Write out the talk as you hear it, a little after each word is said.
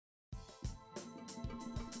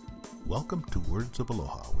Welcome to Words of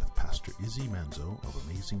Aloha with Pastor Manzo of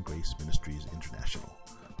Amazing Grace Ministries International.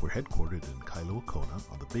 We're headquartered in Kailua, Kona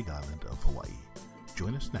on the Big Island of Hawaii.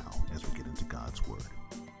 Join us now as we get into God's Word.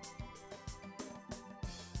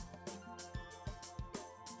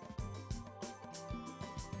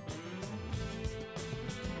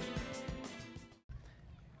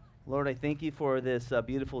 Lord, I thank you for this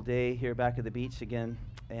beautiful day here back at the beach again.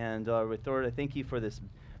 And Lord, I thank you for this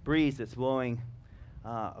breeze that's blowing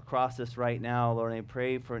across us right now. Lord, I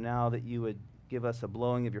pray for now that you would give us a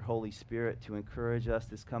blowing of your Holy Spirit to encourage us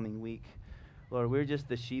this coming week. Lord, we're just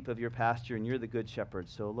the sheep of your pasture, and you're the good shepherd.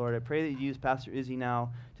 So, Lord, I pray that you use Pastor Izzy now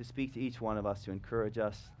to speak to each one of us, to encourage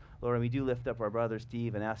us. Lord, and we do lift up our brother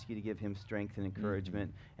Steve and ask you to give him strength and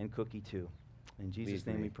encouragement, and Cookie too. In Jesus'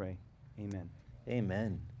 name we pray. Amen.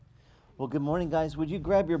 Amen. Well, good morning, guys. Would you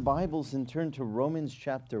grab your Bibles and turn to Romans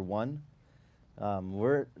chapter 1?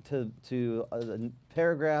 We're to a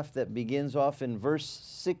paragraph that begins off in verse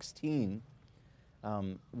 16.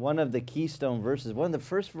 One of the keystone verses. One of the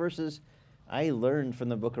first verses I learned from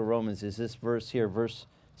the book of Romans is this verse here, verse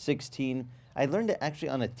 16. I learned it actually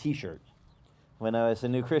on a T-shirt when I was a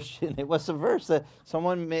new Christian. It was a verse that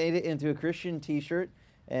someone made it into a Christian T-shirt,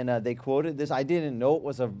 and they quoted this. I didn't know it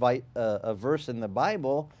was a verse in the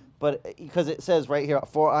Bible, but because it says right here,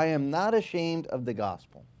 "For I am not ashamed of the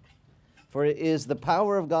gospel. For it is the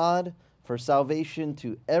power of God for salvation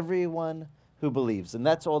to everyone who believes." And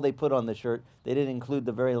that's all they put on the shirt. They didn't include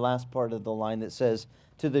the very last part of the line that says,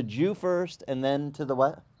 to the Jew first, and then to the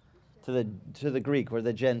what? To the Greek, or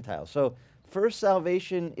the Gentile. So first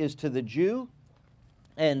salvation is to the Jew.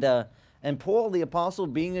 And Paul, the apostle,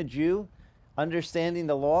 being a Jew, understanding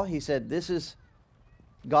the law, he said, this is,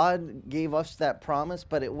 God gave us that promise,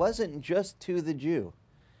 but it wasn't just to the Jew.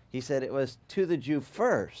 He said it was to the Jew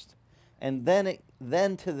first, and then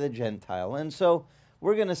to the Gentile. And so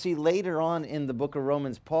we're going to see later on in the book of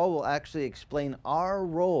Romans, Paul will actually explain our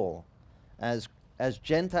role as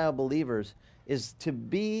Gentile believers is to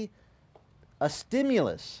be a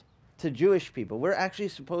stimulus to Jewish people. We're actually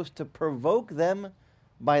supposed to provoke them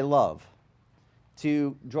by love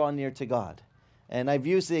to draw near to God. And I've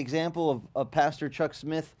used the example of Pastor Chuck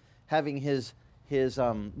Smith having his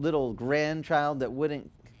little grandson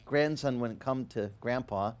wouldn't come to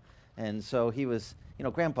Grandpa. And so he was,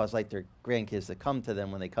 grandpas like their grandkids to come to them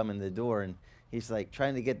when they come in the door. And he's like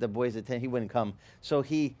trying to get the boys' attention. He wouldn't come. So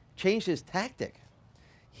he changed his tactic.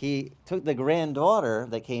 He took the granddaughter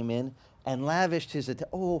that came in and lavished his attention.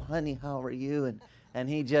 "Oh, honey, how are you?" And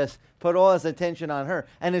he just put all his attention on her.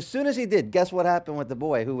 And as soon as he did, guess what happened with the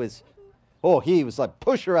boy who was, he was like,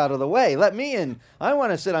 "Push her out of the way. Let me in. I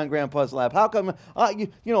want to sit on Grandpa's lap. How come,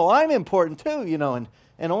 I'm important too,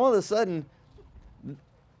 And all of a sudden,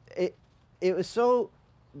 it was so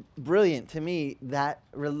brilliant to me. That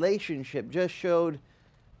relationship just showed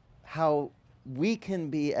how we can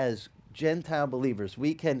be as Gentile believers.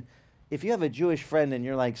 We can, if you have a Jewish friend and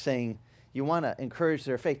you're like saying you want to encourage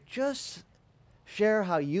their faith, just share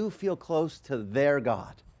how you feel close to their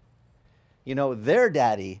God. Their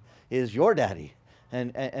daddy is your daddy.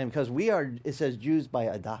 And because we are, it says Jews by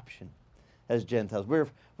adoption as Gentiles.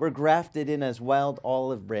 We're grafted in as wild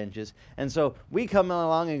olive branches. And so we come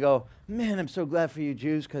along and go, "Man, I'm so glad for you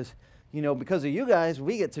Jews because of you guys,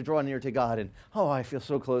 we get to draw near to God. And, I feel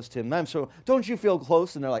so close to him. Don't you feel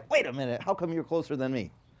close?" And they're like, "Wait a minute, how come you're closer than me?"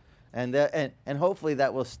 And hopefully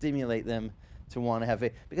that will stimulate them to want to have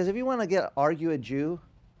faith. Because if you want to argue a Jew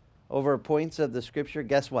over points of the scripture,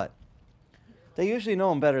 guess what? They usually know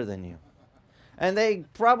them better than you. And they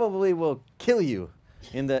probably will kill you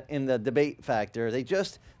in the debate factor.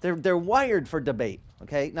 They're wired for debate.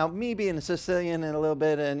 Okay? Now, me being a Sicilian and a little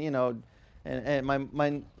bit, and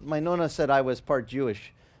my nonna said I was part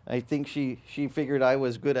Jewish. I think she figured I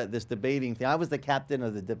was good at this debating thing. I was the captain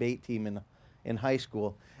of the debate team in high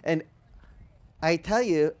school. And I tell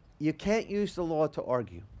you, you can't use the law to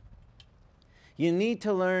argue. You need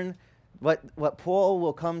to learn what Paul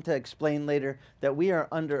will come to explain later, that we are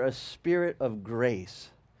under a spirit of grace.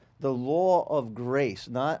 The law of grace,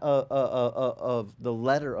 not of the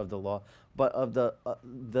letter of the law, but of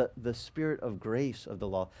the spirit of grace of the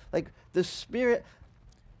law. Like the spirit,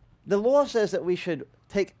 the law says that we should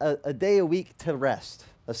take a day a week to rest,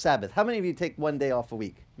 a Sabbath. How many of you take one day off a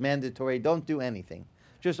week? Mandatory, don't do anything.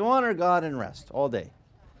 Just honor God and rest all day.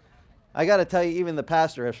 I got to tell you, even the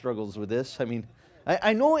pastor has struggles with this. I mean,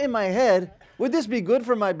 I know in my head, would this be good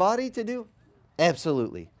for my body to do?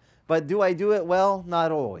 Absolutely. But do I do it well?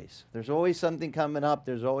 Not always. There's always something coming up.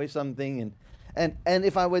 There's always something. And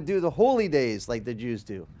if I would do the holy days like the Jews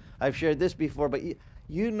do, I've shared this before, but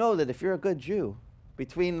you know that if you're a good Jew,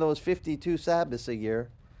 between those 52 Sabbaths a year,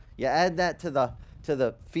 You add that to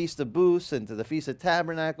the Feast of Booths and to the Feast of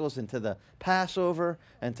Tabernacles and to the Passover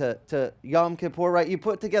and to Yom Kippur, right? You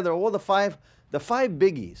put together all the five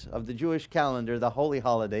biggies of the Jewish calendar, the holy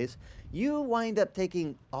holidays. You wind up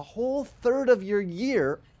taking a whole third of your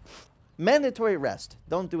year, mandatory rest.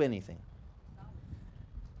 Don't do anything.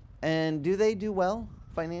 And do they do well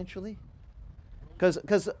financially?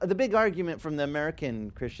 Because the big argument from the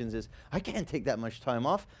American Christians is, I can't take that much time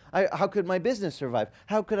off. How could my business survive?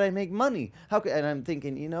 How could I make money? And I'm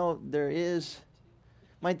thinking,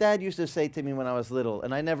 my dad used to say to me when I was little,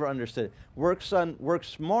 and I never understood it, work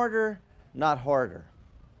smarter, not harder.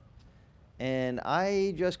 And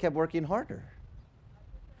I just kept working harder.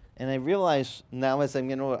 And I realize now as I'm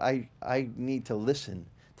getting older, I need to listen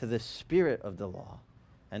to the spirit of the law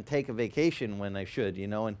and take a vacation when I should,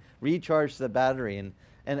 and recharge the battery.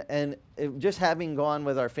 And just having gone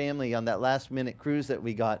with our family on that last minute cruise that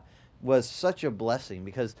we got was such a blessing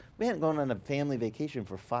because we hadn't gone on a family vacation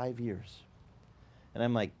for 5 years. And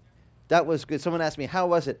I'm like, that was good. Someone asked me, how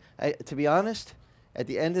was it? To be honest, at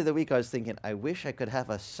the end of the week, I was thinking, I wish I could have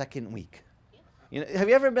a second week. Have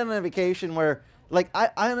you ever been on a vacation where,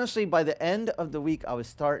 I honestly, by the end of the week, I was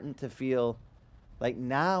starting to feel like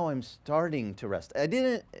now I'm starting to rest. I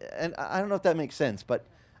didn't, and I don't know if that makes sense, but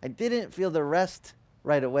I didn't feel the rest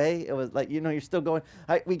right away. It was like, you're still going.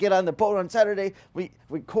 We get on the boat on Saturday. We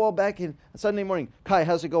call back in Sunday morning. Kai,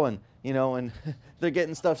 how's it going? And they're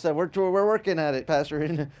getting stuff said. We're working at it,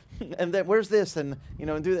 Pastor. And then where's this? And,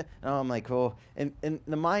 and do that. And I'm like, oh. And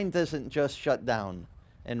the mind doesn't just shut down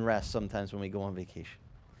and rest sometimes when we go on vacation.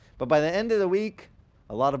 But by the end of the week,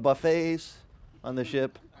 a lot of buffets on the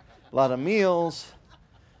ship. A lot of meals,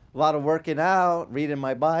 a lot of working out, reading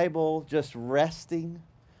my Bible, just resting.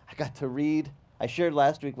 I got to read. I shared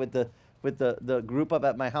last week with the group up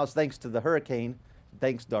at my house, thanks to the hurricane.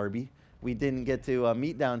 Thanks, Darby. We didn't get to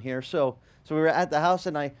meet down here. So we were at the house,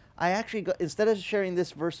 and I actually, instead of sharing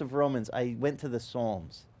this verse of Romans, I went to the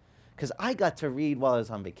Psalms. Because I got to read while I was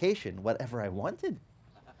on vacation, whatever I wanted.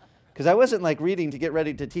 Because I wasn't reading to get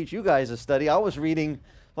ready to teach you guys a study. I was reading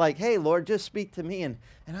hey, Lord, just speak to me. And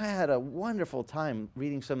I had a wonderful time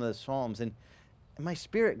reading some of the Psalms, and my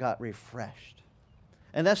spirit got refreshed.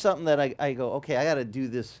 And that's something that I go, okay, I got to do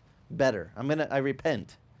this better. I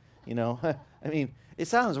repent, I mean, it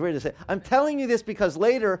sounds weird to say. I'm telling you this because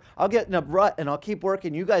later I'll get in a rut and I'll keep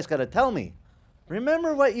working. You guys got to tell me,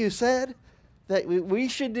 remember what you said that we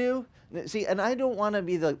should do? See, and I don't want to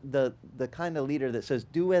be the kind of leader that says,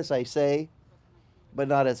 do as I say, but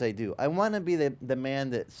not as I do. I want to be the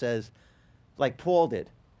man that says, like Paul did,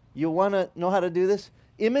 you want to know how to do this?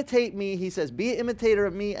 Imitate me, he says, be an imitator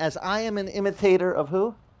of me as I am an imitator of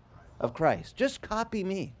who? Of Christ. Just copy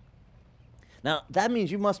me. Now, that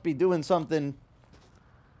means you must be doing something.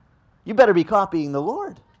 You better be copying the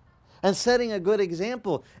Lord and setting a good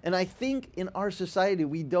example. And I think in our society,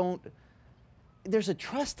 there's a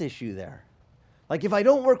trust issue there. Like if I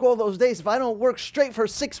don't work all those days, if I don't work straight for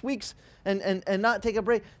 6 weeks and not take a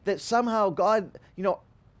break, that somehow God,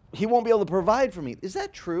 he won't be able to provide for me. Is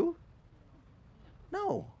that true?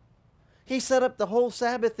 No. He set up the whole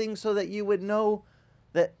Sabbath thing so that you would know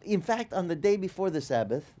that, in fact, on the day before the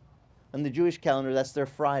Sabbath, on the Jewish calendar, that's their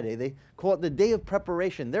Friday, they call it the day of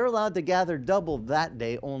preparation. They're allowed to gather double that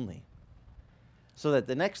day only. So that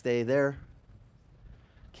the next day they're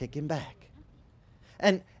kicking back.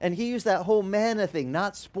 And he used that whole manna thing,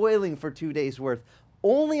 not spoiling for 2 days' worth.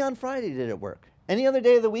 Only on Friday did it work. Any other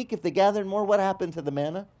day of the week, if they gathered more, what happened to the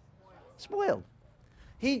manna? Spoiled.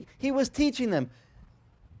 He was teaching them,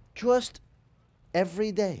 just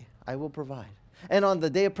every day I will provide. And on the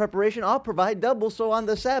day of preparation, I'll provide double, so on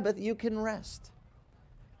the Sabbath you can rest.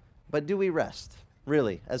 But do we rest,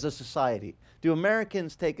 really, as a society? Do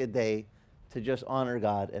Americans take a day to just honor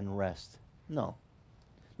God and rest? No.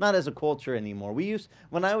 Not as a culture anymore.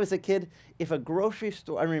 When I was a kid, if a grocery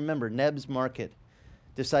store, I remember Neb's Market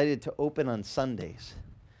decided to open on Sundays.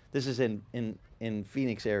 This is in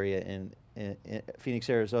Phoenix area, in Phoenix,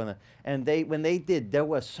 Arizona. And when they did, there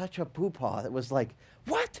was such a poo-pah. It was like,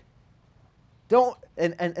 what?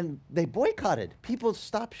 And they boycotted. People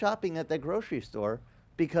stopped shopping at that grocery store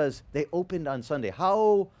because they opened on Sunday.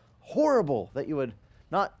 How horrible that you would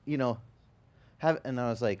not, have, and I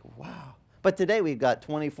was like, wow. But today we've got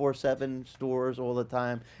 24/7 stores all the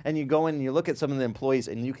time. And you go in and you look at some of the employees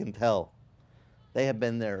and you can tell they have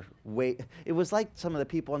been there. It was like some of the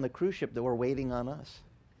people on the cruise ship that were waiting on us.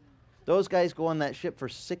 Those guys go on that ship for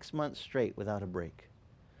 6 months straight without a break.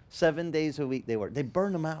 7 days a week they work. They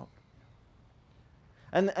burn them out.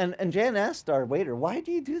 And Jan asked our waiter, why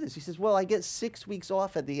do you do this? He says, well, I get 6 weeks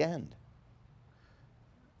off at the end.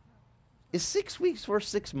 Is 6 weeks worth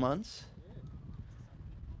 6 months?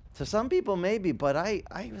 To some people, maybe, but I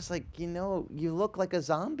was like, you know, you look like a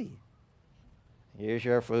zombie. Here's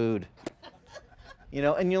your food. You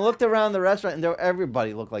know, and you looked around the restaurant, and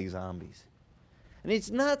everybody looked like zombies. And it's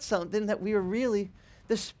not something that we are really,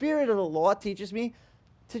 the spirit of the law teaches me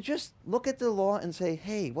to just look at the law and say,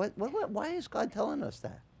 hey, why is God telling us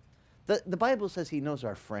that? The Bible says he knows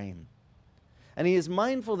our frame. And he is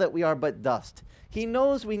mindful that we are but dust. He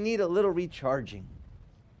knows we need a little recharging.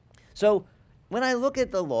 So when I look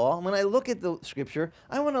at the law, when I look at the scripture,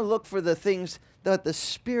 I want to look for the things that the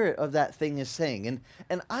spirit of that thing is saying.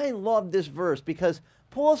 And I love this verse because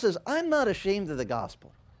Paul says, I'm not ashamed of the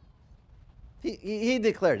gospel. He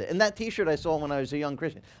declared it. And that t-shirt I saw when I was a young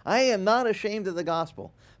Christian. I am not ashamed of the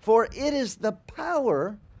gospel, for it is the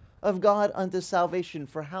power of God unto salvation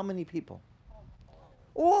for how many people?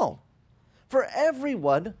 All. For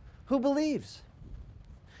everyone who believes.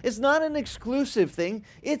 It's not an exclusive thing.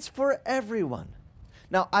 It's for everyone.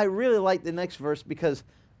 Now, I really like the next verse because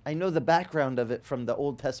I know the background of it from the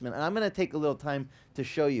Old Testament. And I'm going to take a little time to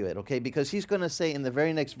show you it, okay? Because he's going to say in the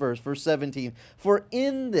very next verse, verse 17, for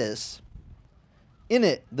in this, in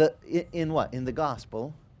the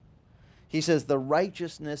gospel, he says, the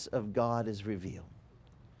righteousness of God is revealed.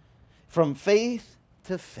 From faith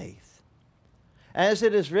to faith. As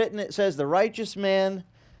it is written, it says, the righteous man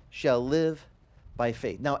shall live by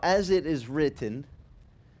faith. Now, as it is written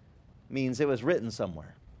means it was written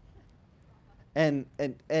somewhere. And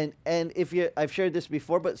if you, I've shared this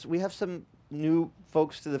before, but we have some new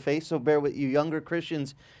folks to the faith, so bear with you younger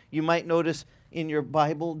Christians. You might notice in your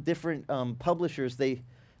Bible, different publishers, they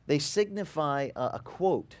signify a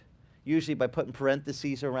quote, usually by putting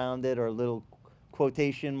parentheses around it or little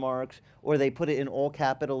quotation marks, or they put it in all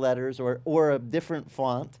capital letters or a different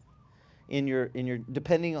font in your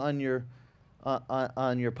depending on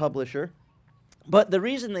your publisher. But the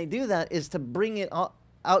reason they do that is to bring it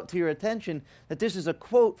out to your attention that this is a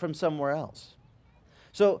quote from somewhere else.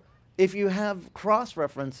 So if you have cross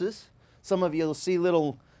references, some of you will see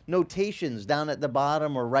little notations down at the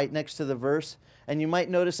bottom or right next to the verse, and you might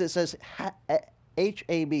notice it says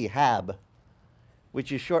H-A-B, Hab,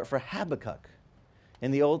 which is short for Habakkuk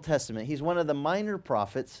in the Old Testament. He's one of the minor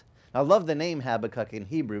prophets. I love the name Habakkuk in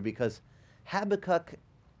Hebrew because Habakkuk,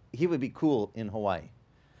 he would be cool in Hawaii.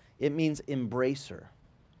 It means embracer.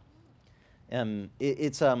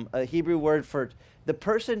 It's a Hebrew word for the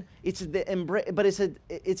person. It's the but it's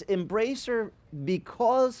embracer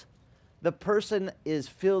because the person is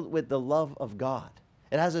filled with the love of God.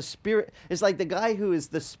 It has a spirit. It's like the guy who is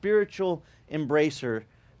the spiritual embracer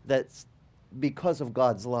that's because of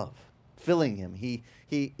God's love filling him. He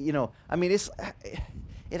you know, I mean,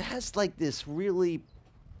 it has like this really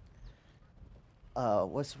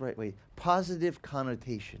what's the right way? Positive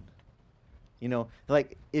connotation. You know,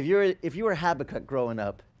 like if you were Habakkuk growing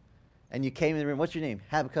up and you came in the room, what's your name?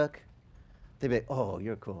 Habakkuk? They'd be like, oh,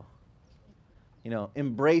 you're cool. You know,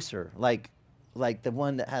 embracer, like the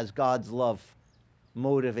one that has God's love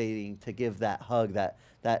motivating to give that hug,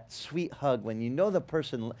 that sweet hug when you know the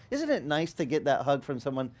person. Isn't it nice to get that hug from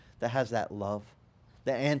someone that has that love?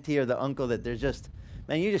 The auntie or the uncle that they're just,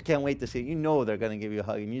 man, you just can't wait to see it. You know they're going to give you a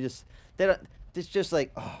hug, and it's just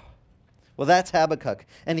like, oh. Well, that's Habakkuk.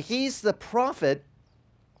 And he's the prophet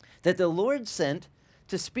that the Lord sent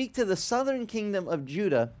to speak to the southern kingdom of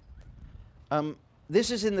Judah. This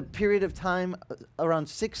is in the period of time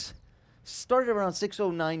started around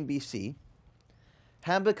 609 BC.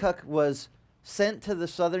 Habakkuk was sent to the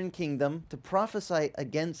southern kingdom to prophesy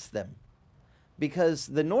against them. Because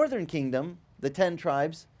the northern kingdom, the 10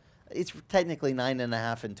 tribes, it's technically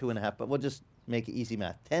 9.5 and 2.5, but we'll just make it easy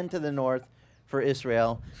math. 10 to the north for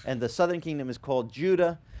Israel, and the southern kingdom is called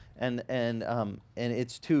Judah, and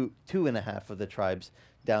it's 2.5 of the tribes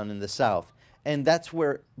down in the south. And that's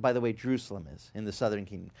where, by the way, Jerusalem is, in the southern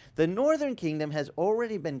kingdom. The northern kingdom has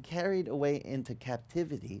already been carried away into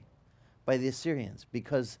captivity by the Assyrians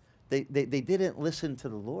because they didn't listen to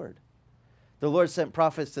the Lord. The Lord sent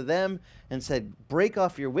prophets to them and said, break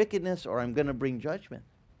off your wickedness or I'm going to bring judgment.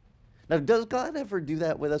 Now, does God ever do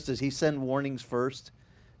that with us? Does he send warnings first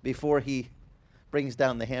before he brings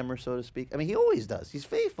down the hammer, so to speak? I mean, he always does. He's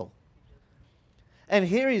faithful. And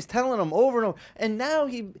here he's telling them over and over. And now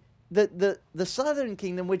the southern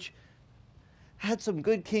kingdom, which had some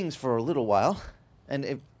good kings for a little while, and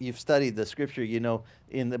if you've studied the scripture, you know,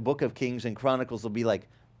 in the book of Kings and Chronicles, will be like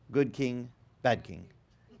good king, bad king.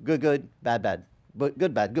 Good, bad, bad. But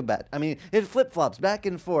good, bad, good, bad. I mean, it flip-flops back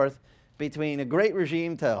and forth between a great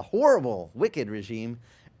regime to a horrible, wicked regime.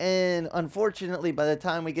 And unfortunately, by the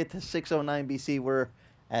time we get to 609 BC, we're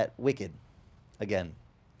at wicked again.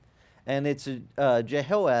 And it's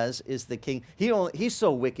Jehoaz is the king. He's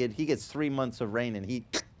so wicked, he gets 3 months of rain, and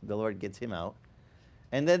the Lord gets him out.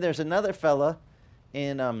 And then there's another fella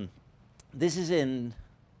in, this is in,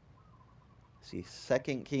 see,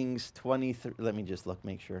 2 Kings 23. Let me just look,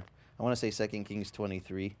 make sure. I want to say 2 Kings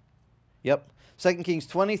 23. Yep, 2 Kings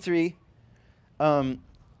 23. Then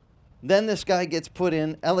this guy gets put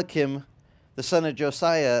in, Eliakim, the son of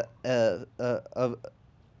Josiah,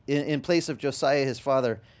 in place of Josiah, his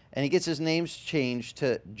father. And he gets his name changed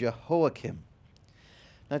to Jehoiakim.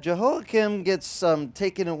 Now, Jehoiakim gets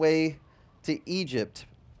taken away to Egypt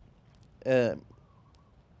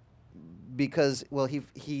because, well,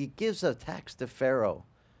 he gives a tax to Pharaoh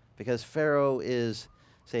because Pharaoh is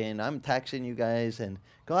saying, I'm taxing you guys. And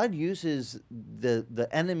God uses the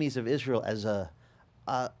enemies of Israel as a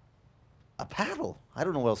paddle. I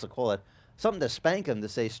don't know what else to call it. Something to spank them, to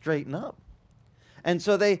say, straighten up. And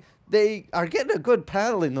so they are getting a good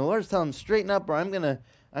paddling. The Lord's telling them, straighten up, or I'm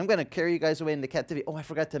gonna carry you guys away into captivity. Oh, I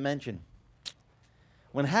forgot to mention.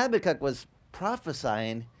 When Habakkuk was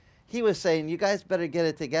prophesying, he was saying, you guys better get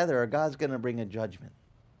it together, or God's going to bring a judgment.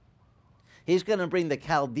 He's going to bring the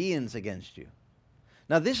Chaldeans against you.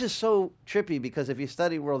 Now, this is so trippy because if you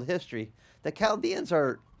study world history, the Chaldeans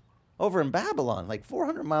are over in Babylon, like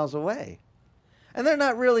 400 miles away. And they're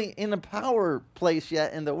not really in a power place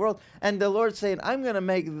yet in the world. And the Lord's saying, I'm going to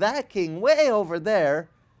make that king way over there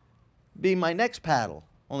be my next paddle.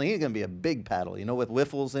 Only he's going to be a big paddle, you know, with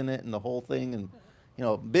wiffles in it and the whole thing. And, you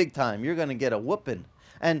know, big time. You're going to get a whooping.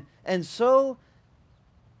 And so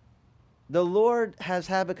the Lord has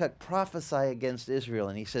Habakkuk prophesy against Israel.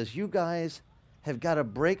 And he says, you guys have got to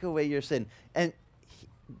break away your sin. And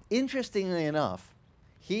interestingly enough,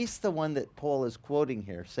 he's the one that Paul is quoting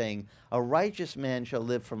here, saying, a righteous man shall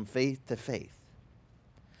live from faith to faith.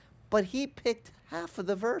 But he picked half of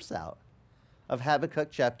the verse out of Habakkuk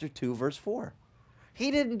chapter 2, verse 4.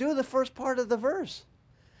 He didn't do the first part of the verse.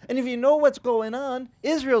 And if you know what's going on,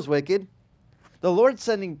 Israel's wicked. The Lord's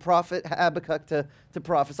sending prophet Habakkuk to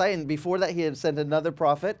prophesy. And before that, he had sent another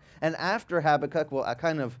prophet. And after Habakkuk, well, I'll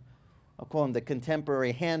call him the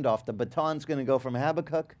contemporary handoff. The baton's going to go from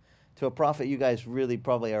Habakkuk to a prophet you guys really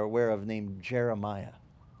probably are aware of named Jeremiah.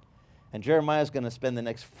 And Jeremiah is going to spend the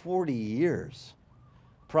next 40 years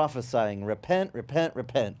prophesying, repent, repent,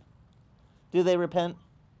 repent. Do they repent?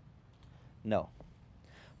 No.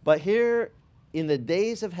 But here in the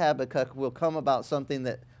days of Habakkuk will come about something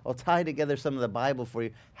that will tie together some of the Bible for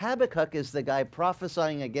you. Habakkuk is the guy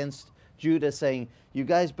prophesying against Judah, saying, you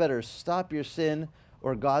guys better stop your sin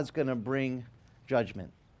or God's going to bring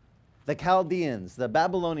judgment. The Chaldeans, the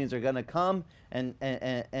Babylonians are going to come and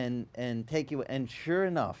take you. And sure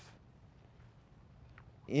enough,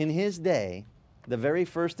 in his day, the very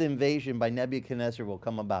first invasion by Nebuchadnezzar will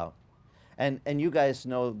come about. And you guys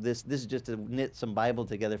know this. This is just to knit some Bible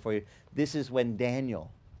together for you. This is when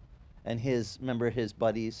Daniel and his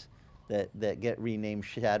buddies that get renamed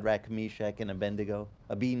Shadrach, Meshach, and Abednego.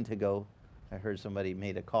 I heard somebody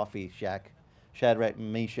made a coffee shack. Shadrach,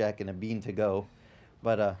 Meshach, and a bean to go.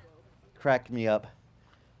 But cracked me up.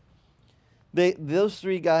 Those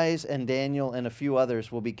three guys and Daniel and a few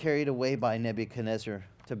others will be carried away by Nebuchadnezzar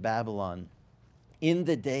to Babylon in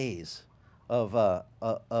the days of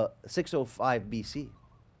 605 BC.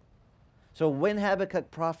 So when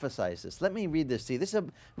Habakkuk prophesies this, let me read this to you. This is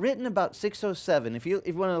written about 607. If you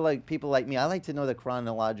want to, like people like me, I like to know the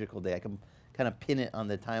chronological day. I can kind of pin it on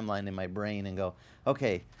the timeline in my brain and go,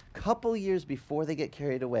 okay, couple years before they get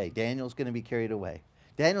carried away, Daniel's going to be carried away.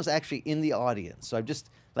 Daniel's actually in the audience. So I'm just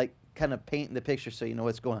like kind of painting the picture so you know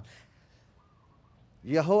what's going on.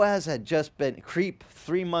 Jehoaz had just been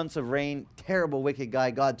 3 months of rain, terrible, wicked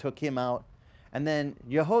guy. God took him out. And then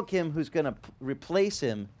Jehoiakim, who's going to replace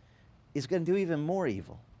him, is going to do even more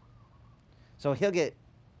evil. So he'll get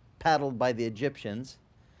paddled by the Egyptians.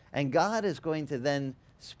 And God is going to then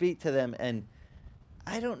speak to them. And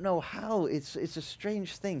I don't know how. It's a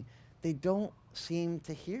strange thing. They don't seem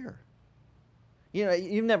to hear. You know,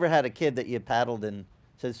 you've never had a kid that you paddled and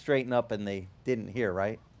said straighten up and they didn't hear,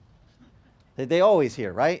 right? They always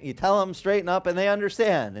hear, right? You tell them straighten up and they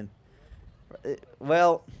understand. And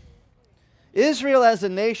well, Israel as a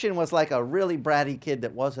nation was like a really bratty kid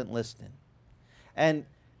that wasn't listening. And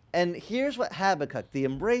here's what Habakkuk, the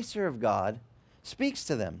embracer of God, speaks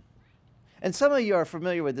to them. And some of you are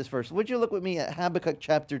familiar with this verse. Would you look with me at Habakkuk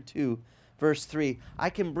chapter 2, verse 3? I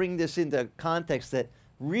can bring this into context that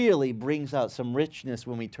really brings out some richness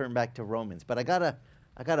when we turn back to Romans. But I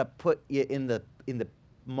gotta put you in the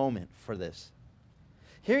moment for this.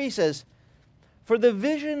 Here he says, for the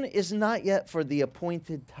vision is not yet for the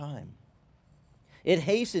appointed time. It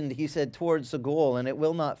hastened, he said, towards the goal, and it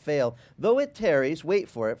will not fail. Though it tarries, wait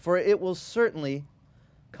for it will certainly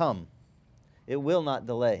come. It will not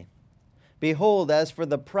delay. Behold, as for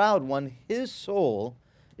the proud one, his soul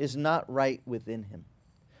is not right within him.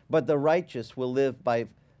 But the righteous will live by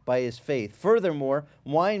his faith. Furthermore,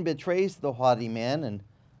 wine betrays the haughty man,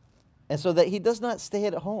 and so that he does not stay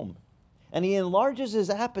at home. And he enlarges his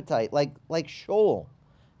appetite like Sheol.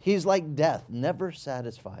 He's like death, never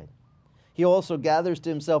satisfied. He also gathers to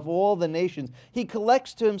himself all the nations. He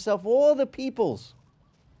collects to himself all the peoples.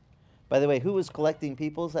 By the way, who was collecting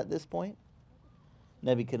peoples at this point?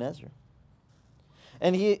 Nebuchadnezzar.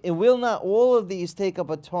 And will not all of these take up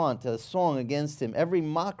a taunt, a song against him, every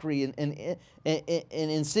mockery and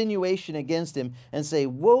insinuation against him, and say,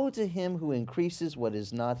 woe to him who increases what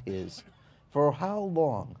is not his. For how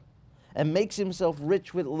long? And makes himself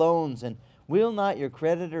rich with loans. And will not your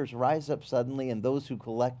creditors rise up suddenly, and those who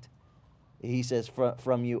collect, he says,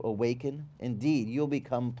 from you awaken? Indeed, you'll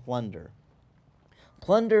become plunder.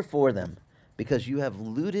 Plunder for them, because you have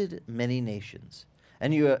looted many nations.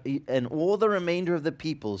 And all the remainder of the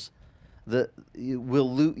peoples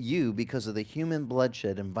will loot you because of the human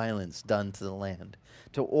bloodshed and violence done to the land,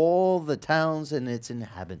 to all the towns and its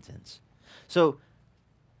inhabitants. So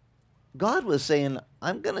God was saying,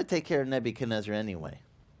 I'm going to take care of Nebuchadnezzar anyway.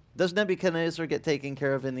 Does Nebuchadnezzar get taken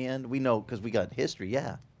care of in the end? We know because we got history,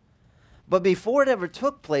 yeah. But before it ever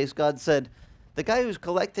took place, God said, the guy who's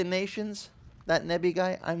collecting nations, that Nebi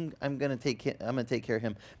guy, I'm going to take care of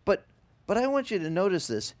him. But I want you to notice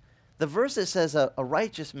this. The verse that says a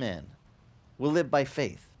righteous man will live by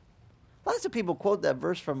faith. Lots of people quote that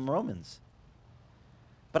verse from Romans.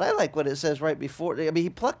 But I like what it says right before. I mean, he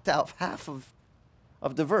plucked out half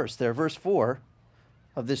of the verse there, verse 4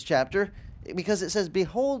 of this chapter, because it says,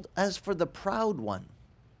 behold, as for the proud one,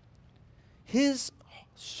 his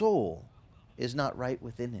soul is not right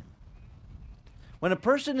within him. When a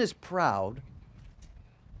person is proud,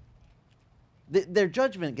 their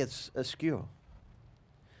judgment gets askew.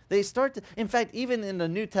 They start to, in fact, even in the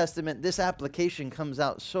New Testament, this application comes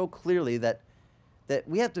out so clearly that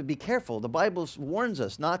we have to be careful. The Bible warns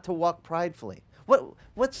us not to walk pridefully.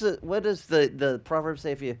 What does the proverb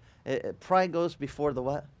say? If pride goes before the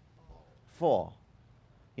what? Fall.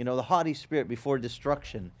 You know, the haughty spirit before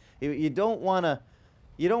destruction. You don't want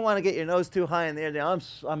to get your nose too high in the air.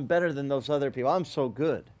 I'm better than those other people. I'm so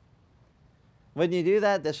good. When you do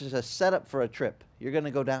that, this is a setup for a trip. You're going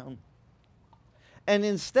to go down. And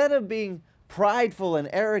instead of being prideful and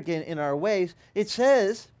arrogant in our ways, it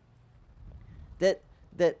says that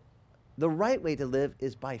the right way to live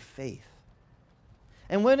is by faith.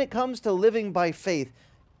 And when it comes to living by faith,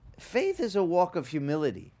 faith is a walk of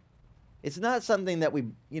humility. It's not something that we,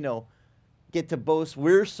 get to boast.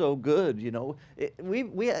 We're so good,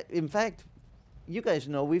 We in fact, you guys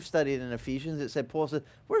know, we've studied in Ephesians. It said, Paul said,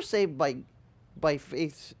 we're saved by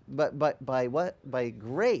faith, but by what? By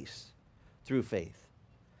grace through faith.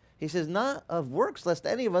 He says, not of works, lest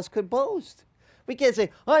any of us could boast. We can't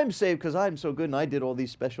say, I'm saved because I'm so good and I did all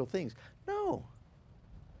these special things. No.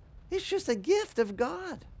 It's just a gift of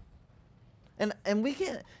God. And we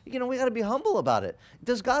can't, we got to be humble about it.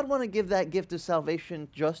 Does God want to give that gift of salvation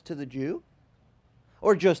just to the Jew?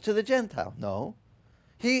 Or just to the Gentile? No.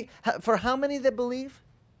 For how many that believe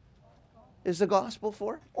is the gospel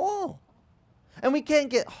for? All. And we can't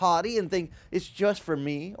get haughty and think it's just for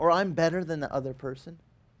me or I'm better than the other person.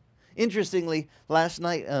 Interestingly, last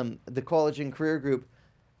night, the college and career group,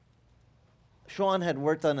 Sean had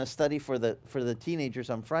worked on a study for the teenagers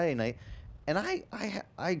on Friday night, and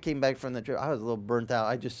I came back from the trip. I was a little burnt out.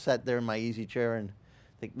 I just sat there in my easy chair, and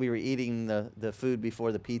we were eating the food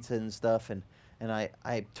before the pizza and stuff, and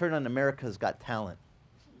I turned on America's Got Talent.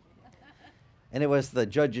 And it was the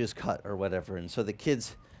judge's cut or whatever, and so the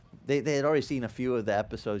kids, they had already seen a few of the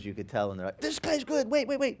episodes, you could tell, and they're like, this guy's good,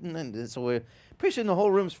 wait. And so we're pretty soon the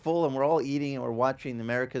whole room's full, and we're all eating, and we're watching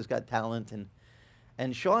America's Got Talent,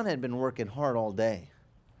 and Sean had been working hard all day.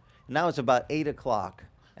 Now it's about 8 o'clock,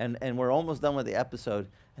 and we're almost done with the episode,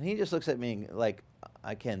 and he just looks at me like,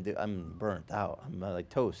 I'm burnt out, I'm like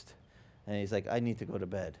toast. And he's like, I need to go to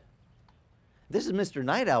bed. This is Mr.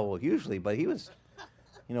 Night Owl usually, but he was,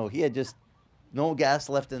 he had just no gas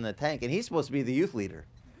left in the tank, and he's supposed to be the youth leader.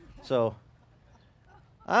 So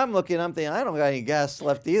I'm thinking, I don't got any gas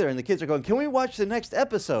left either. And the kids are going, can we watch the next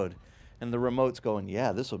episode? And the remote's going,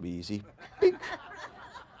 yeah, this will be easy. Bink.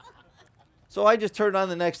 So I just turned on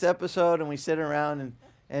the next episode, and we sit around,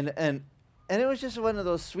 and it was just one of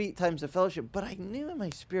those sweet times of fellowship. But I knew in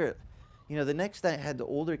my spirit, the next night I had the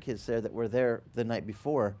older kids there that were there the night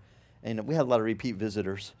before, and we had a lot of repeat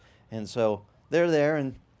visitors. And so they're there,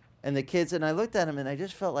 and And the kids, and I looked at him, and I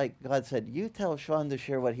just felt like God said, you tell Sean to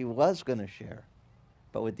share what he was going to share,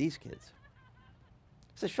 but with these kids.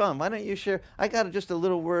 I said, Sean, why don't you share? I got just a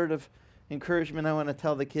little word of encouragement. I want to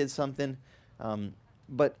tell the kids something,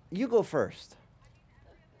 but you go first.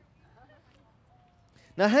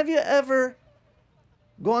 Now, have you ever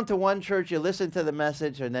gone to one church, you listened to the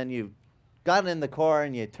message, and then you got in the car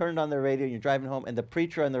and you turned on the radio and you're driving home, and the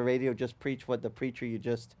preacher on the radio just preached what the preacher you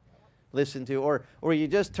just listened to, or you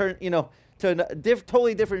just turn, to a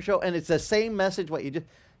totally different show, and it's the same message, what you just...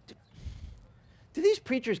 Do these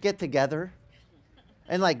preachers get together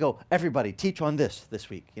and like go, everybody teach on this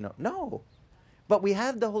week? No. But we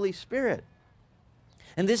have the Holy Spirit.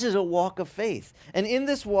 And this is a walk of faith. And in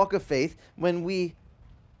this walk of faith, when we,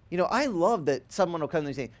 I love that someone will come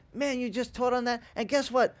and say, man, you just taught on that. And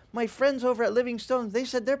guess what? My friends over at Living Stones, they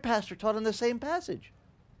said their pastor taught on the same passage.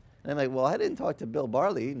 And I'm like, well, I didn't talk to Bill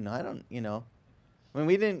Barley. And I don't, when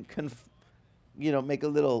we didn't, make a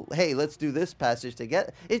little, hey, let's do this passage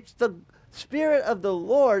together. It's the Spirit of the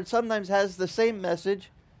Lord sometimes has the same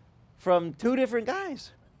message from two different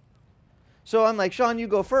guys. So I'm like, Sean, you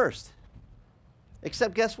go first.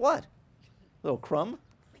 Except guess what? Little crumb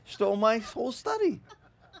stole my whole study.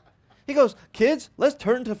 He goes, kids, let's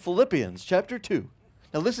turn to Philippians chapter 2.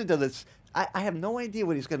 Now listen to this. I have no idea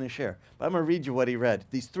what he's going to share, but I'm going to read you what he read.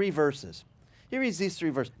 These 3 verses. He reads these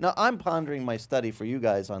 3 verses. Now I'm pondering my study for you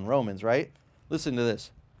guys on Romans, right? Listen to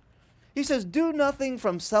this. He says, do nothing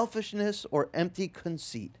from selfishness or empty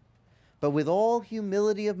conceit, but with all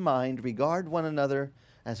humility of mind regard one another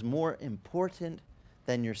as more important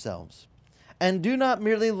than yourselves. And do not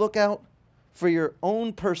merely look out for your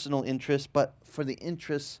own personal interests, but for the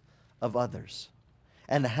interests of others.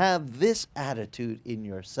 And have this attitude in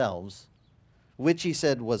yourselves, which he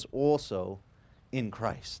said was also in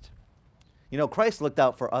Christ. Christ looked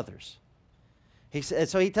out for others. He said,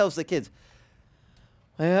 so he tells the kids,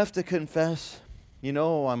 I have to confess,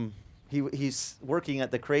 he's working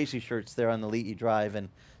at the Crazy Shirts there on the Leahy Drive, and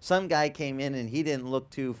some guy came in and he didn't look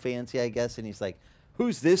too fancy, I guess, and he's like,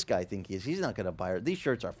 who's this guy think he is? He's not going to buy it. These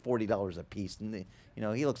shirts are $40 a piece, and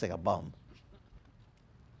he looks like a bum.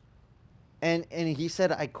 And he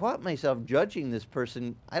said, I caught myself judging this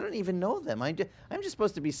person. I don't even know them. I'm just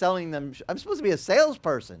supposed to be selling them. I'm supposed to be a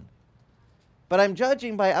salesperson. But I'm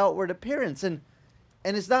judging by outward appearance, and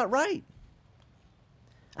it's not right.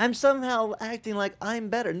 I'm somehow acting like I'm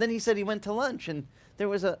better. And then he said he went to lunch, and there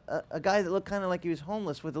was a guy that looked kind of like he was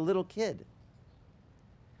homeless with a little kid.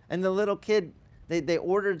 And the little kid, they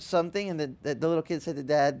ordered something, and the little kid said to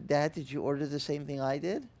Dad, did you order the same thing I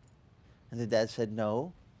did? And the dad said,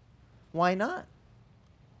 no. Why not?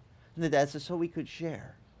 And the dad said, so we could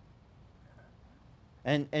share.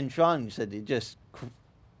 And Sean said it just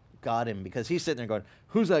got him, because he's sitting there going,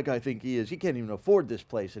 who's that guy think he is? He can't even afford this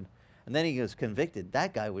place. And then he was convicted.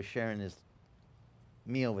 That guy was sharing his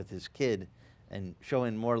meal with his kid and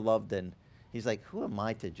showing more love than, he's like, who am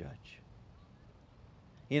I to judge?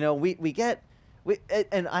 We get,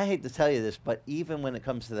 and I hate to tell you this, but even when it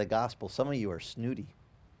comes to the gospel, some of you are snooty.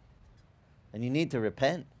 And you need to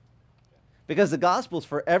repent. Because the gospel's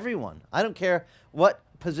for everyone. I don't care what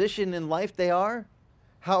position in life they are,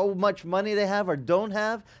 how much money they have or don't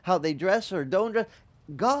have, how they dress or don't dress.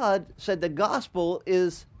 God said the gospel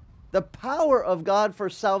is the power of God for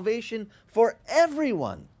salvation for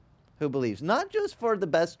everyone who believes, not just for the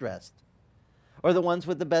best dressed, or the ones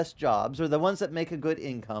with the best jobs, or the ones that make a good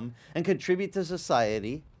income and contribute to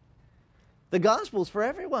society. The gospel's for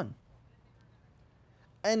everyone.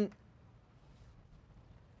 And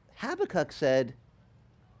Habakkuk said,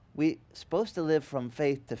 we're supposed to live from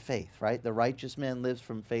faith to faith, right? The righteous man lives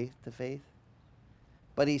from faith to faith.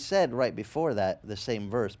 But he said right before that, the same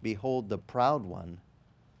verse, behold the proud one,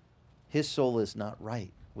 his soul is not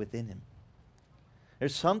right within him.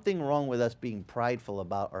 There's something wrong with us being prideful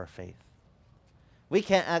about our faith. We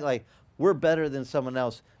can't act like we're better than someone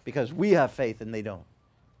else because we have faith and they don't.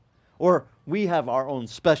 Or we have our own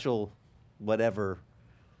special whatever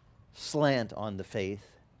slant on the faith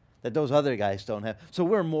that those other guys don't have. So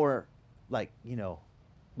we're more like,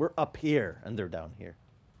 we're up here and they're down here.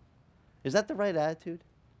 Is that the right attitude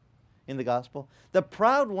in the gospel? The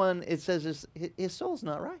proud one, it says, his soul's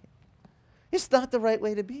not right. It's not the right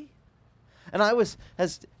way to be. And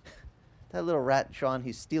that little rat, Sean,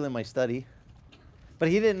 he's stealing my study. But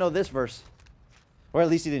he didn't know this verse, or at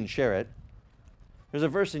least he didn't share it. There's a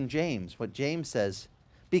verse in James, what James says.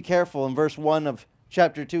 Be careful. In verse 1 of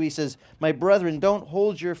chapter 2, he says, my brethren, don't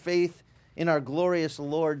hold your faith in our glorious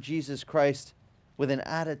Lord Jesus Christ with an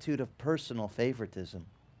attitude of personal favoritism.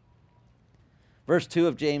 Verse 2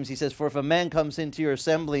 of James, he says, for if a man comes into your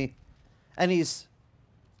assembly and he's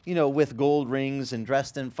with gold rings and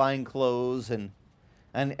dressed in fine clothes, and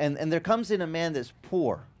there comes in a man that's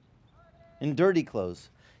poor, in dirty clothes.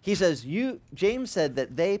 He says, James said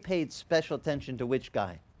that they paid special attention to which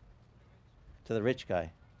guy? To the rich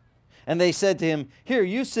guy. And they said to him, here,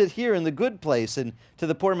 you sit here in the good place. And to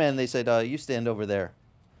the poor man, they said, you stand over there,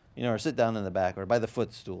 or sit down in the back, or by the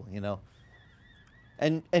footstool,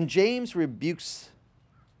 And James rebukes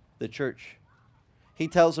the church. He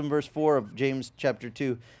tells them, verse 4 of James chapter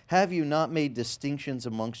 2, have you not made distinctions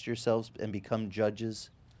amongst yourselves and become judges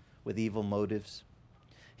with evil motives?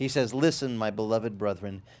 He says, listen, my beloved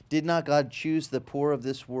brethren, did not God choose the poor of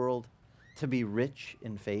this world to be rich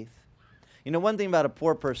in faith? One thing about a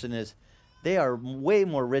poor person is they are way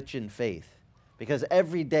more rich in faith because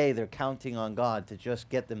every day they're counting on God to just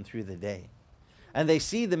get them through the day. And they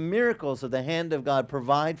see the miracles of the hand of God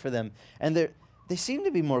provide for them, and they seem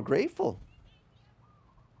to be more grateful.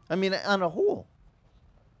 I mean, on a whole.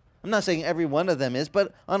 I'm not saying every one of them is,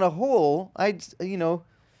 but on a whole, I've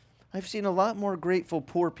seen a lot more grateful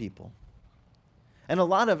poor people and a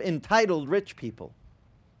lot of entitled rich people.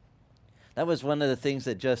 That was one of the things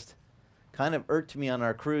that just kind of irked me on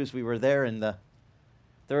our cruise. We were there, and there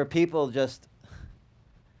were people just...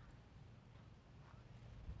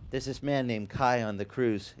 There's this man named Kai on the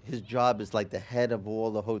cruise. His job is like the head of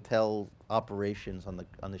all the hotel operations on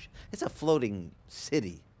the ship. It's a floating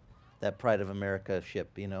city, that Pride of America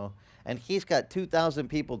ship, And he's got 2,000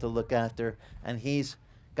 people to look after, and he's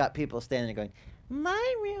got people standing there going,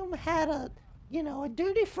 my room had a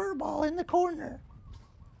dirty fur ball in the corner.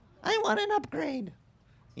 I want an upgrade.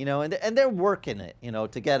 And they're working it,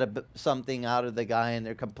 to get something out of the guy, and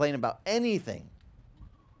they're complaining about anything.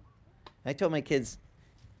 I told my kids,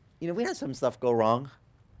 we had some stuff go wrong.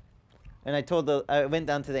 And I went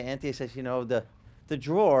down to the auntie, I said, the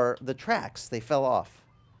drawer, the tracks, they fell off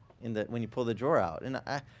when you pull the drawer out. And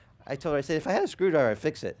I told her, I said, if I had a screwdriver, I'd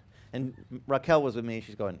fix it. And Raquel was with me.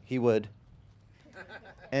 She's going, he would.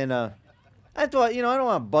 And I thought, I don't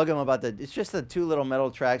want to bug him about that. It's just the two little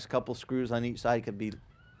metal tracks, a couple screws on each side could be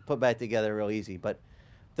put back together real easy. But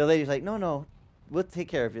the lady's like, no, we'll take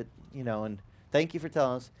care of it, and thank you for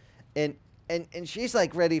telling us. And she's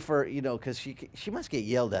like ready for, because she must get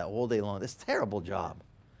yelled at all day long. This terrible job.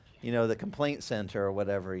 The complaint center or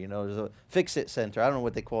whatever, there's a fix-it center. I don't know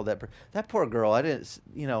what they call that. That poor girl, I didn't,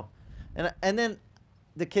 And then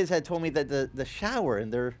the kids had told me that the shower in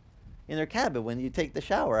their cabin, when you take the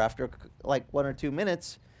shower after like 1 or 2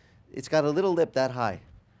 minutes, it's got a little lip that high,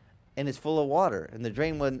 and it's full of water. And the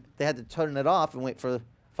drain, when they had to turn it off and wait for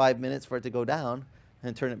 5 minutes for it to go down,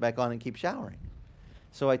 and turn it back on and keep showering.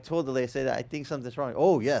 So I told the lady, I said, I think something's wrong.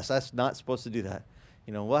 Oh yes, that's not supposed to do that.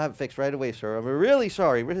 We'll have it fixed right away, sir. I'm really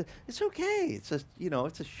sorry. It's okay. It's just,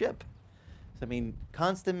 it's a ship. I mean,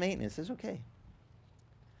 constant maintenance is okay.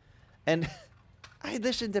 And I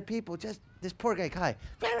listened to people, just this poor guy, Kai.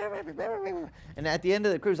 And at the end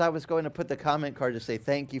of the cruise, I was going to put the comment card to say,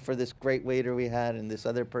 thank you for this great waiter we had, and this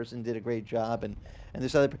other person did a great job, and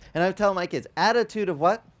this other. And I tell my kids, attitude of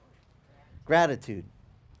what? Gratitude.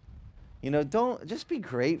 Don't just be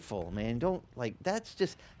grateful, man. Don't that's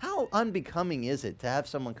just, how unbecoming is it to have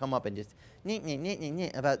someone come up and just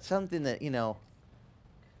about something that,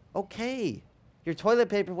 okay, your toilet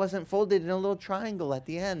paper wasn't folded in a little triangle at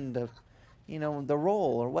the end of, the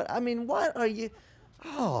roll or what. I mean, what are you?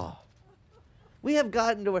 Oh, we have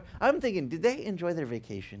gotten to where I'm thinking, did they enjoy their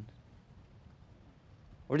vacation?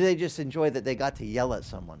 Or did they just enjoy that they got to yell at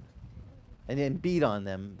someone and then beat on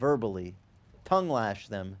them verbally, tongue lash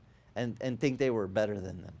them, and think they were better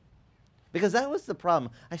than them? Because that was the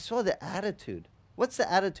problem. I saw the attitude. What's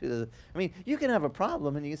the attitude? You can have a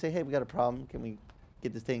problem and you can say, hey, we got a problem. Can we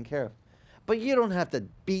get this taken care of? But you don't have to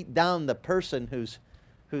beat down the person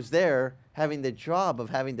who's there having the job of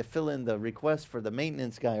having to fill in the request for the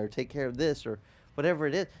maintenance guy or take care of this or whatever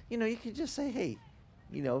it is. You can just say, hey,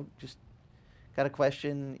 just got a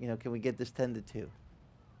question. Can we get this tended to?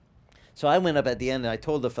 So I went up at the end and I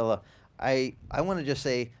told the fella, I want to just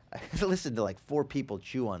say, I listened to like 4 people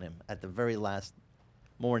chew on him at the very last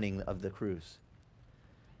morning of the cruise.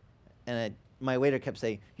 And my waiter kept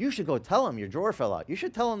saying, you should go tell him your drawer fell out. You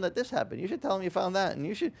should tell him that this happened. You should tell him you found that. And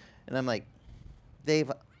you should. And I'm like,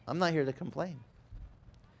 Dave, I'm not here to complain.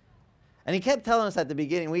 And he kept telling us at the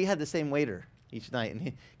beginning, we had the same waiter each night. And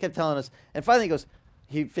he kept telling us. And finally he goes,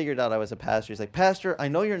 he figured out I was a pastor. He's like, Pastor, I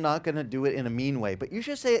know you're not going to do it in a mean way, but you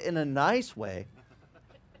should say it in a nice way.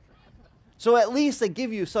 So at least they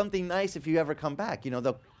give you something nice if you ever come back.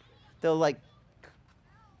 They'll like,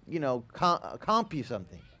 comp you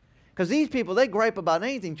something. Because these people, they gripe about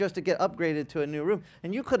anything just to get upgraded to a new room.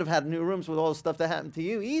 And you could have had new rooms with all the stuff that happened to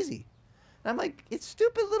you easy. And I'm like, it's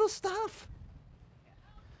stupid little stuff.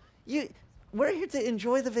 We're here to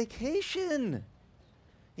enjoy the vacation.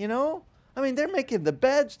 You know? I mean, they're making the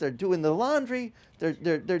beds, they're doing the laundry,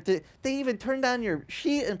 they even turn down your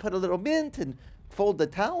sheet and put a little mint and fold the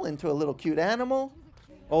towel into a little cute animal.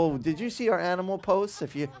 Oh, did you see our animal posts?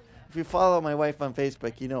 If you follow my wife on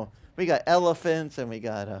Facebook, you know, we got elephants and we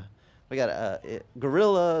got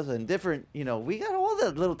gorillas and different, you know, we got all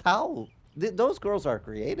the little towels. Those girls are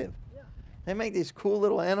creative. Yeah. They make these cool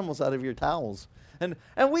little animals out of your towels. And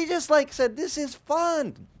we just like said, this is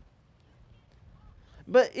fun.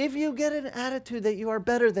 But if you get an attitude that you are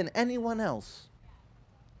better than anyone else,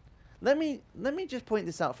 let me just point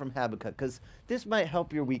this out from Habakkuk, because this might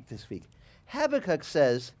help your week this week. Habakkuk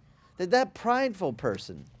says that prideful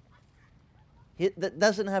person that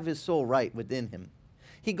doesn't have his soul right within him.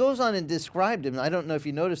 He goes on and described him. I don't know if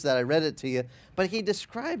you noticed that. I read it to you. But he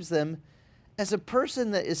describes them as a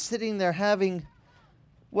person that is sitting there having,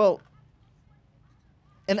 well,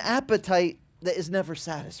 an appetite that is never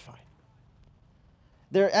satisfied.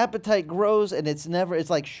 Their appetite grows and it's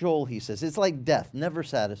like Sheol, he says. It's like death, never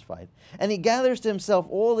satisfied. And he gathers to himself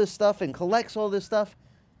all this stuff and collects all this stuff,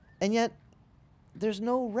 and yet there's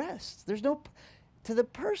no rest. To the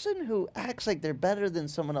person who acts like they're better than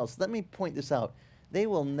someone else, let me point this out. They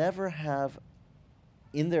will never have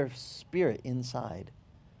in their spirit inside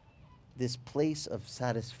this place of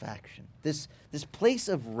satisfaction, this place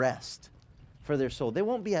of rest for their soul. They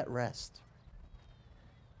won't be at rest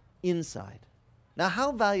inside. Now,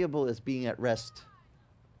 how valuable is being at rest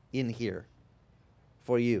in here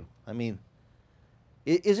for you? I mean,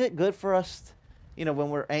 is it good for us, you know, when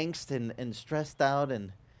we're angst and stressed out?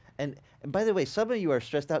 And by the way, some of you are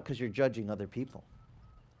stressed out because you're judging other people.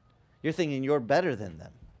 You're thinking you're better than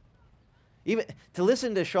them. Even to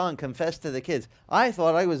listen to Sean confess to the kids, I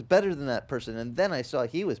thought I was better than that person, and then I saw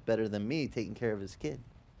he was better than me taking care of his kid.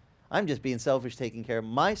 I'm just being selfish, taking care of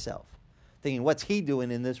myself. Thinking, what's he doing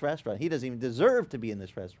in this restaurant? He doesn't even deserve to be in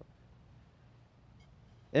this restaurant.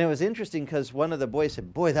 And it was interesting because one of the boys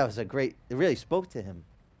said, boy, that was it really spoke to him.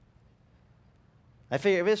 I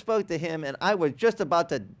figured if it spoke to him and I was just about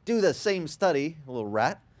to do the same study, a little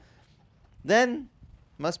rat, then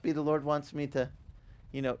must be the Lord wants me to,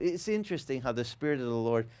 you know, it's interesting how the Spirit of the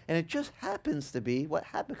Lord, and it just happens to be what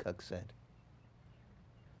Habakkuk said.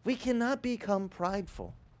 We cannot become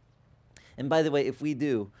prideful. And by the way, if we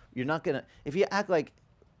do, you're not going to, if you act like,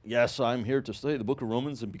 yes, I'm here to study the book of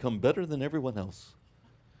Romans and become better than everyone else.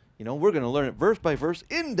 You know, we're going to learn it verse by verse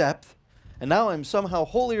in depth, and now I'm somehow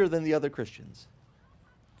holier than the other Christians.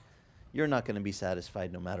 You're not going to be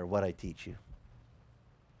satisfied no matter what I teach you.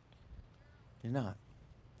 You're not.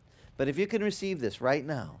 But if you can receive this right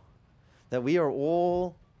now, that we are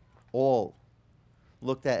all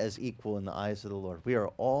looked at as equal in the eyes of the Lord. We are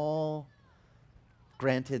all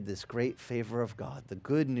granted this great favor of God, the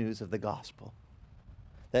good news of the gospel,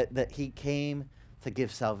 that he came to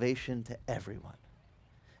give salvation to everyone.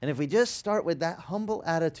 And if we just start with that humble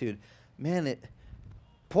attitude, man,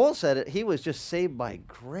 Paul said it, he was just saved by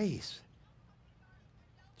grace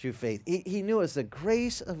through faith. He knew it was the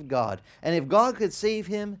grace of God. And if God could save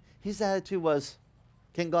him, his attitude was,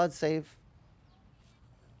 can God save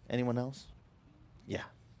anyone else? Yeah.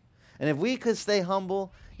 And if we could stay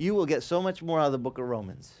humble, you will get so much more out of the book of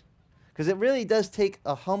Romans. Because it really does take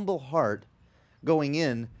a humble heart going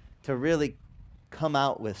in to really come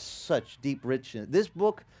out with such deep richness. This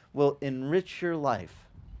book will enrich your life.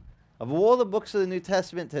 Of all the books of the New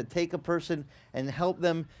Testament, to take a person and help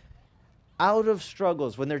them out of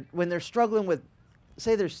struggles, when they're struggling with,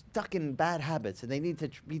 say they're stuck in bad habits and they need to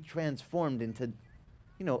be transformed into,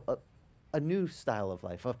 you know, a new style of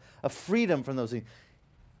life, a freedom from those things.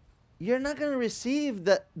 You're not going to receive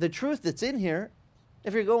the truth that's in here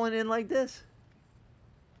if you're going in like this.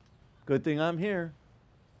 Good thing I'm here.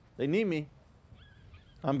 They need me.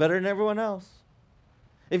 I'm better than everyone else.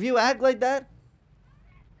 If you act like that,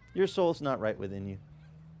 your soul's not right within you.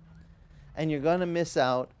 And you're going to miss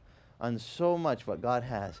out on so much what God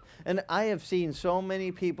has. And I have seen so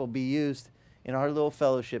many people be used in our little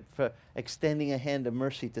fellowship for extending a hand of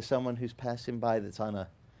mercy to someone who's passing by that's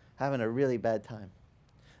having a really bad time.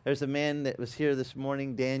 There's a man that was here this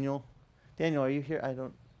morning, Daniel. Daniel, are you here?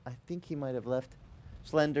 I think he might have left.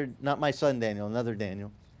 Slender, not my son Daniel, another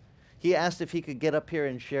Daniel. He asked if he could get up here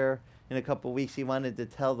and share in a couple of weeks. He wanted to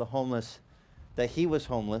tell the homeless that he was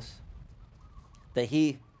homeless, that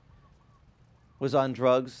he was on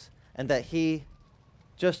drugs, and that he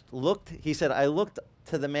just looked, he said, I looked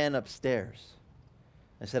to the man upstairs.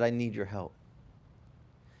 I said, I need your help.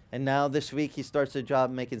 And now this week he starts a job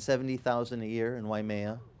making $70,000 a year in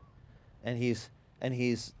Waimea. And he's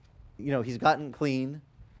he's gotten clean,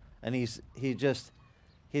 and he's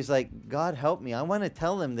like, God help me. I want to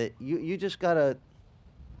tell him that you just gotta.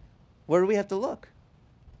 Where do we have to look?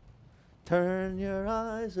 Turn your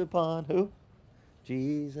eyes upon who?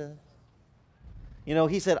 Jesus.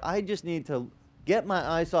 He said, I just need to get my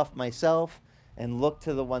eyes off myself and look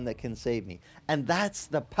to the one that can save me. And that's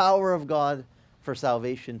the power of God for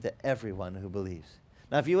salvation to everyone who believes.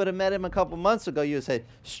 Now, if you would have met him a couple months ago, you would say,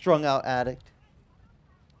 strung out addict.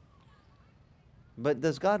 But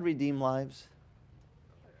does God redeem lives?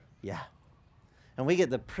 Yeah. And we get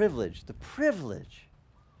the privilege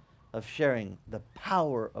of sharing the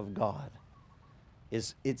power of God.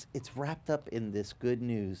 It's wrapped up in this good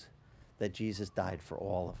news that Jesus died for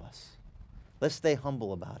all of us. Let's stay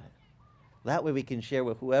humble about it. That way we can share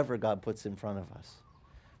with whoever God puts in front of us.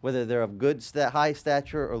 Whether they're of good, high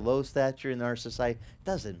stature or low stature in our society,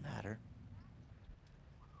 doesn't matter.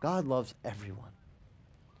 God loves everyone.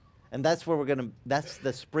 And that's where that's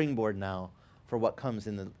the springboard now for what comes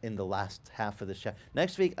in the last half of this chapter.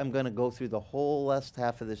 Next week, I'm going to go through the whole last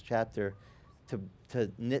half of this chapter to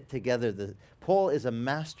knit together. Paul is a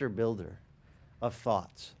master builder of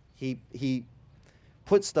thoughts. He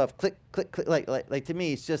puts stuff, click, click, click, like to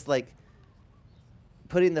me, it's just like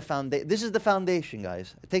putting the foundation. This is the foundation,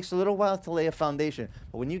 guys. It takes a little while to lay a foundation.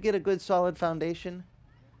 But when you get a good, solid foundation,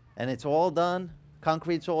 and it's all done,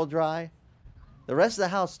 concrete's all dry, the rest of the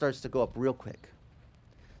house starts to go up real quick.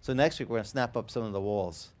 So next week, we're going to snap up some of the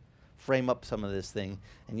walls, frame up some of this thing,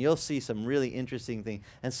 and you'll see some really interesting things.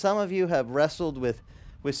 And some of you have wrestled with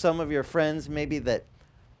some of your friends, maybe that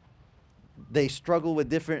they struggle with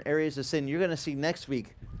different areas of sin. You're going to see next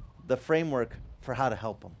week the framework for how to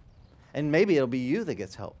help them. And maybe it'll be you that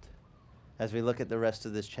gets helped as we look at the rest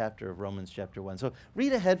of this chapter of Romans chapter 1. So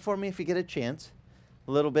read ahead for me if you get a chance.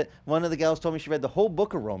 A little bit. One of the gals told me she read the whole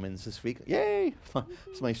book of Romans this week. Yay!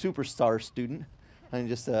 It's my superstar student. I'm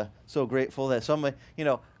just so grateful that somebody,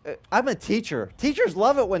 I'm a teacher. Teachers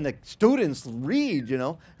love it when the students read,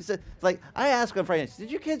 He said, I ask on Friday,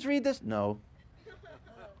 did you kids read this? No.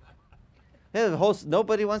 Yeah,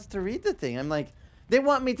 nobody wants to read the thing. I'm like, they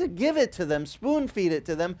want me to give it to them, spoon feed it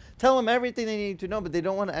to them, tell them everything they need to know, but they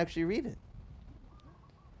don't want to actually read it.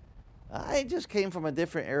 I just came from a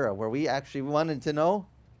different era where we actually wanted to know.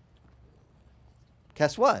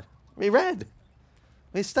 Guess what? We read.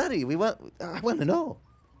 We study. I want to know.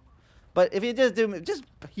 But if you just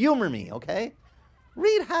humor me, okay?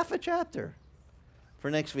 Read half a chapter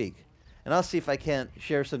for next week. And I'll see if I can't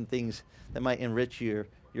share some things that might enrich your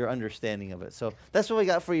understanding of it. So that's what we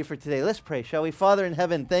got for you for today. Let's pray, shall we? Father in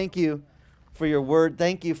heaven, thank you for your word.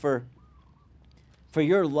 Thank you for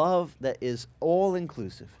your love that is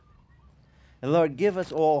all-inclusive. And Lord, give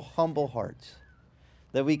us all humble hearts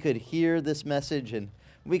that we could hear this message and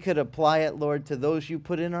we could apply it, Lord, to those you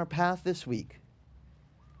put in our path this week.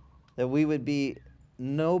 That we would be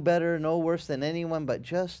no better, no worse than anyone, but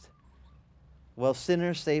just,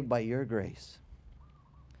 sinners saved by your grace.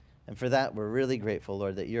 And for that, we're really grateful,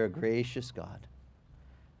 Lord, that you're a gracious God.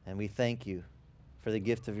 And we thank you for the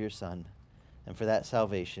gift of your Son and for that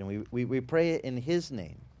salvation. We pray it in his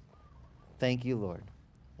name. Thank you, Lord.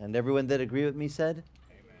 And everyone that agree with me said?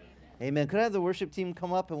 Amen. Amen. Could I have the worship team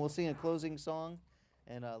come up and we'll sing a closing song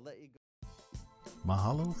and let you go.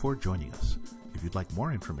 Mahalo for joining us. If you'd like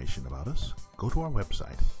more information about us, go to our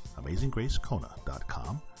website,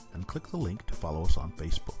 amazinggracekona.com, and click the link to follow us on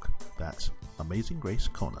Facebook. That's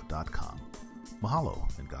amazinggracekona.com.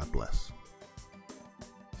 Mahalo and God bless.